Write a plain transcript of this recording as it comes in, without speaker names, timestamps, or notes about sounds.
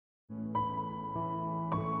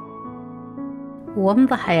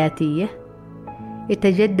ومضة حياتية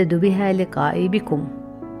يتجدد بها لقائي بكم،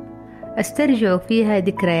 أسترجع فيها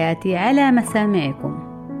ذكرياتي على مسامعكم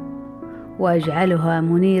وأجعلها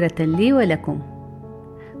منيرة لي ولكم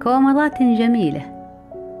كومضات جميلة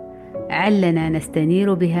علنا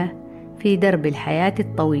نستنير بها في درب الحياة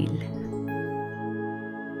الطويل.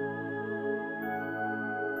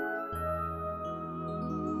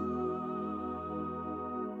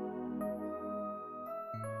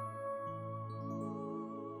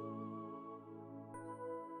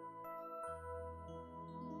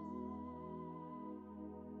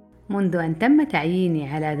 منذ أن تم تعييني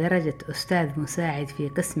على درجة أستاذ مساعد في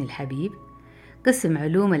قسم الحبيب، قسم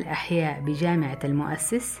علوم الأحياء بجامعة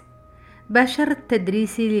المؤسس، باشرت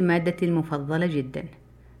تدريسي لمادتي المفضلة جدا،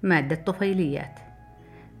 مادة طفيليات،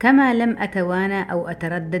 كما لم أتوانى أو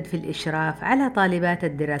أتردد في الإشراف على طالبات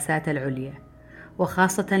الدراسات العليا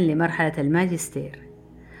وخاصة لمرحلة الماجستير،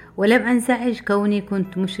 ولم أنزعج كوني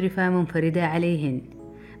كنت مشرفة منفردة عليهن،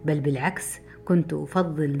 بل بالعكس كنت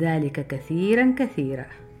أفضل ذلك كثيرا كثيرا.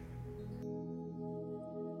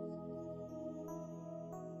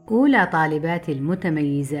 أولى طالباتي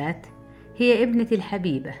المتميزات هي ابنتي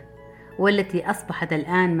الحبيبة، والتي أصبحت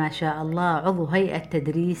الآن ما شاء الله عضو هيئة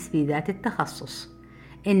تدريس في ذات التخصص،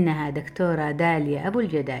 إنها دكتورة داليا أبو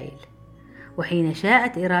الجدايل. وحين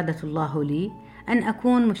شاءت إرادة الله لي أن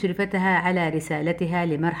أكون مشرفتها على رسالتها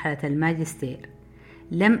لمرحلة الماجستير،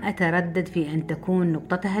 لم أتردد في أن تكون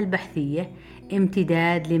نقطتها البحثية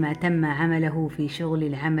امتداد لما تم عمله في شغل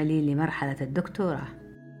العمل لمرحلة الدكتوراه.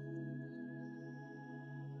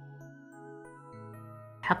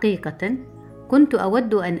 حقيقة كنت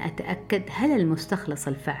أود أن أتأكد هل المستخلص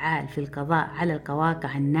الفعال في القضاء على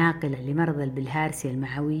القواقع الناقلة لمرضى البلهارسيا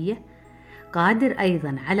المعوية قادر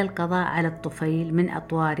أيضا على القضاء على الطفيل من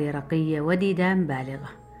أطوار رقية وديدان بالغة.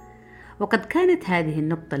 وقد كانت هذه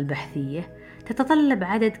النقطة البحثية تتطلب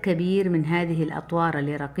عدد كبير من هذه الأطوار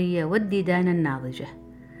الرقية والديدان الناضجة،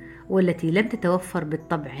 والتي لم تتوفر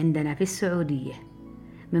بالطبع عندنا في السعودية،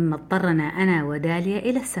 مما اضطرنا أنا وداليا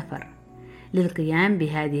إلى السفر للقيام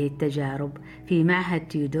بهذه التجارب في معهد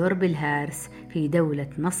تيودور بالهارس في دولة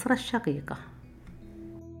مصر الشقيقة.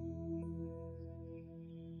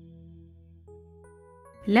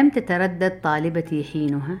 لم تتردد طالبتي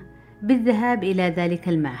حينها بالذهاب إلى ذلك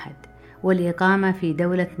المعهد والإقامة في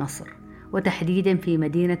دولة مصر، وتحديدا في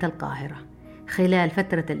مدينة القاهرة خلال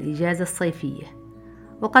فترة الإجازة الصيفية،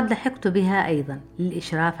 وقد لحقت بها أيضا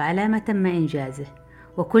للإشراف على ما تم إنجازه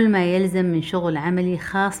وكل ما يلزم من شغل عملي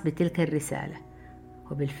خاص بتلك الرسالة.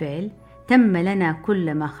 وبالفعل تم لنا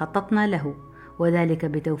كل ما خططنا له، وذلك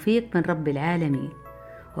بتوفيق من رب العالمين.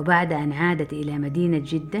 وبعد أن عادت إلى مدينة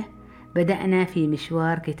جدة بدأنا في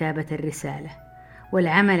مشوار كتابة الرسالة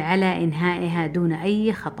والعمل على إنهائها دون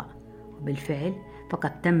أي خطأ، وبالفعل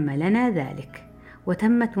فقد تم لنا ذلك،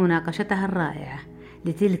 وتمت مناقشتها الرائعة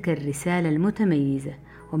لتلك الرسالة المتميزة،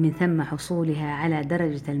 ومن ثم حصولها على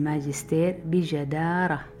درجة الماجستير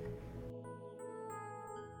بجدارة.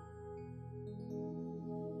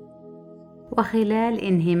 وخلال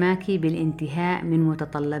انهماكي بالانتهاء من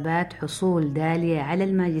متطلبات حصول داليا على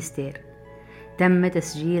الماجستير تم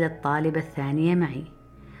تسجيل الطالبة الثانية معي،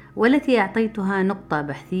 والتي أعطيتها نقطة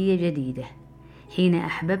بحثية جديدة حين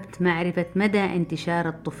أحببت معرفة مدى انتشار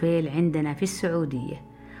الطفيل عندنا في السعودية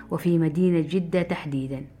وفي مدينة جدة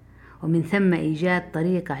تحديدا، ومن ثم إيجاد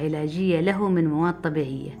طريقة علاجية له من مواد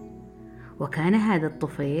طبيعية. وكان هذا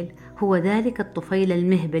الطفيل هو ذلك الطفيل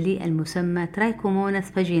المهبلي المسمى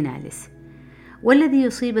ترايكوموناس فاجيناليس، والذي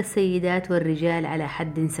يصيب السيدات والرجال على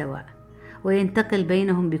حد سواء وينتقل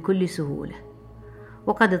بينهم بكل سهولة.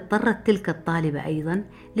 وقد اضطرت تلك الطالبة أيضا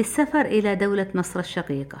للسفر إلى دولة مصر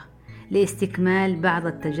الشقيقة لاستكمال بعض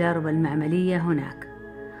التجارب المعملية هناك،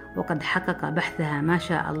 وقد حقق بحثها ما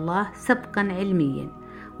شاء الله سبقا علميا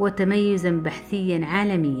وتميزا بحثيا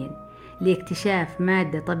عالميا لاكتشاف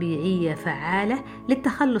مادة طبيعية فعالة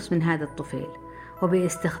للتخلص من هذا الطفيل،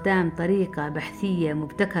 وباستخدام طريقة بحثية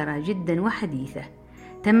مبتكرة جدا وحديثة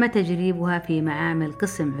تم تجريبها في معامل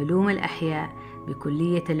قسم علوم الأحياء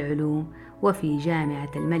بكلية العلوم وفي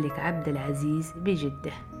جامعة الملك عبد العزيز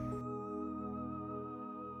بجدة.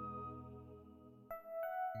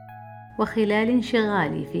 وخلال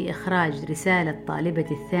انشغالي في إخراج رسالة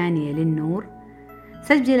طالبتي الثانية للنور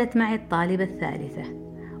سجلت معي الطالبة الثالثة،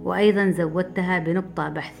 وأيضا زودتها بنقطة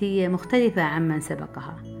بحثية مختلفة عمن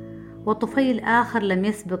سبقها، وطفيل آخر لم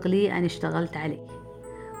يسبق لي أن اشتغلت عليه.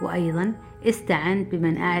 وأيضا استعنت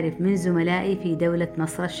بمن أعرف من زملائي في دولة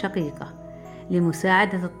مصر الشقيقة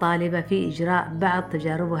لمساعدة الطالبة في إجراء بعض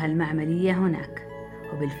تجاربها المعملية هناك،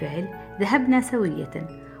 وبالفعل ذهبنا سوية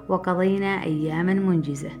وقضينا أياما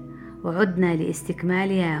منجزة، وعدنا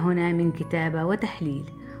لاستكمالها هنا من كتابة وتحليل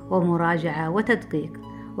ومراجعة وتدقيق،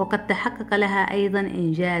 وقد تحقق لها أيضا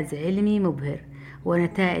إنجاز علمي مبهر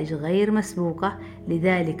ونتائج غير مسبوقة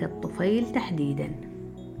لذلك الطفيل تحديدا.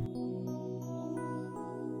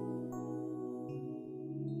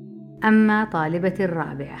 أما طالبتي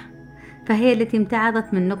الرابعة فهي التي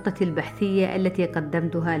امتعضت من نقطة البحثية التي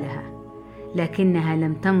قدمتها لها، لكنها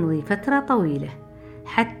لم تمضي فترة طويلة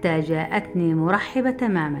حتى جاءتني مرحبة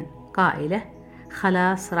تماما قائلة: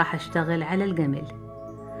 خلاص راح أشتغل على الجمل.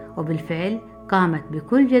 وبالفعل قامت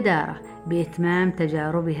بكل جدارة بإتمام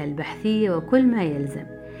تجاربها البحثية وكل ما يلزم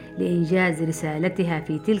لإنجاز رسالتها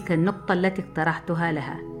في تلك النقطة التي اقترحتها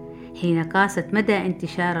لها، حين قاست مدى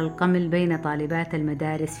انتشار القمل بين طالبات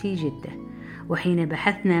المدارس في جدة، وحين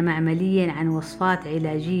بحثنا معمليا عن وصفات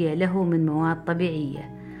علاجية له من مواد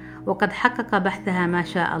طبيعية. وقد حقق بحثها ما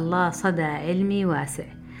شاء الله صدى علمي واسع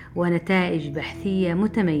ونتائج بحثية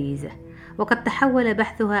متميزة، وقد تحول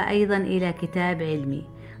بحثها أيضا إلى كتاب علمي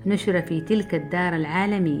نشر في تلك الدار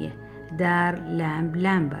العالمية، دار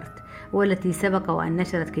لامبرت، والتي سبق وأن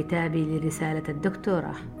نشرت كتابي لرسالة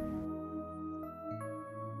الدكتوراه.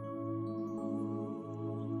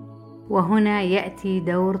 وهنا يأتي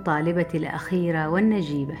دور طالبتي الأخيرة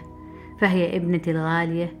والنجيبة، فهي ابنتي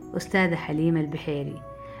الغالية أستاذة حليمة البحيري،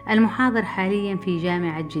 المحاضر حاليا في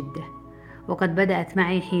جامعة جدة، وقد بدأت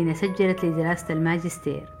معي حين سجلت لدراسة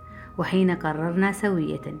الماجستير، وحين قررنا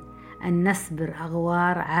سوية أن نصبر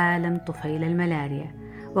أغوار عالم طفيل الملاريا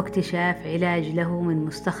واكتشاف علاج له من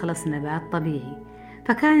مستخلص نبات طبيعي.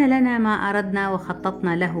 فكان لنا ما أردنا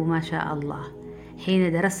وخططنا له ما شاء الله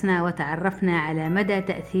حين درسنا وتعرفنا على مدى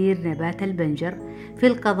تأثير نبات البنجر في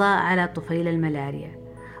القضاء على طفيل الملاريا،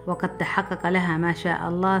 وقد تحقق لها ما شاء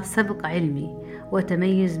الله سبق علمي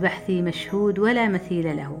وتميز بحثي مشهود ولا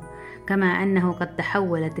مثيل له، كما أنه قد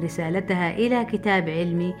تحولت رسالتها إلى كتاب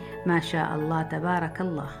علمي ما شاء الله تبارك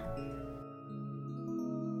الله.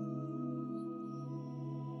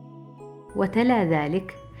 وتلا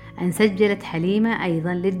ذلك أن سجلت حليمة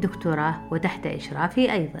أيضا للدكتوراه وتحت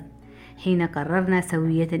إشرافي أيضا، حين قررنا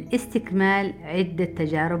سوية استكمال عدة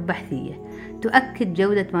تجارب بحثية تؤكد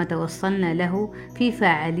جودة ما توصلنا له في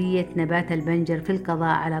فاعلية نبات البنجر في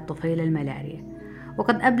القضاء على طفيل الملاريا.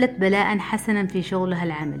 وقد أبلت بلاء حسنا في شغلها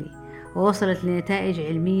العملي، ووصلت لنتائج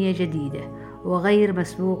علمية جديدة وغير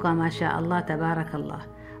مسبوقة ما شاء الله تبارك الله،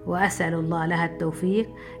 وأسأل الله لها التوفيق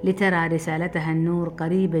لترى رسالتها النور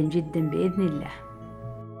قريبا جدا بإذن الله.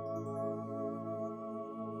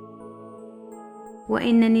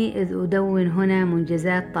 وإنني إذ أدون هنا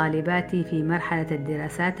منجزات طالباتي في مرحلة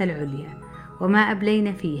الدراسات العليا وما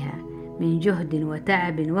أبلين فيها من جهد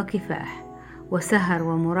وتعب وكفاح وسهر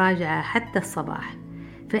ومراجعة حتى الصباح،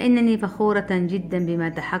 فإنني فخورة جدا بما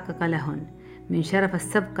تحقق لهن من شرف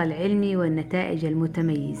السبق العلمي والنتائج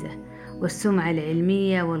المتميزة والسمعة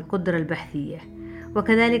العلمية والقدرة البحثية،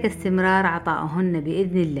 وكذلك استمرار عطائهن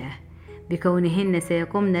بإذن الله، بكونهن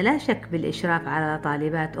سيقومن لا شك بالإشراف على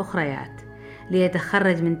طالبات أخريات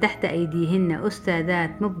ليتخرج من تحت أيديهن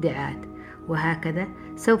أستاذات مبدعات، وهكذا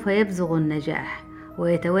سوف يبزغ النجاح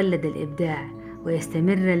ويتولد الإبداع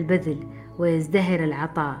ويستمر البذل ويزدهر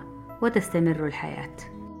العطاء وتستمر الحياة.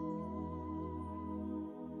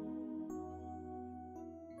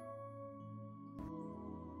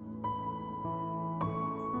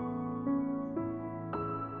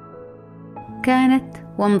 كانت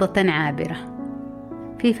ومضة عابرة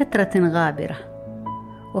في فترة غابرة،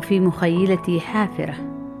 وفي مخيلتي حافرة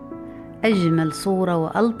أجمل صورة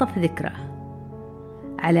وألطف ذكرى،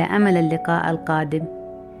 على أمل اللقاء القادم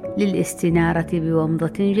للاستنارة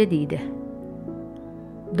بومضة جديدة.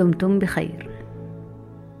 دمتم بخير.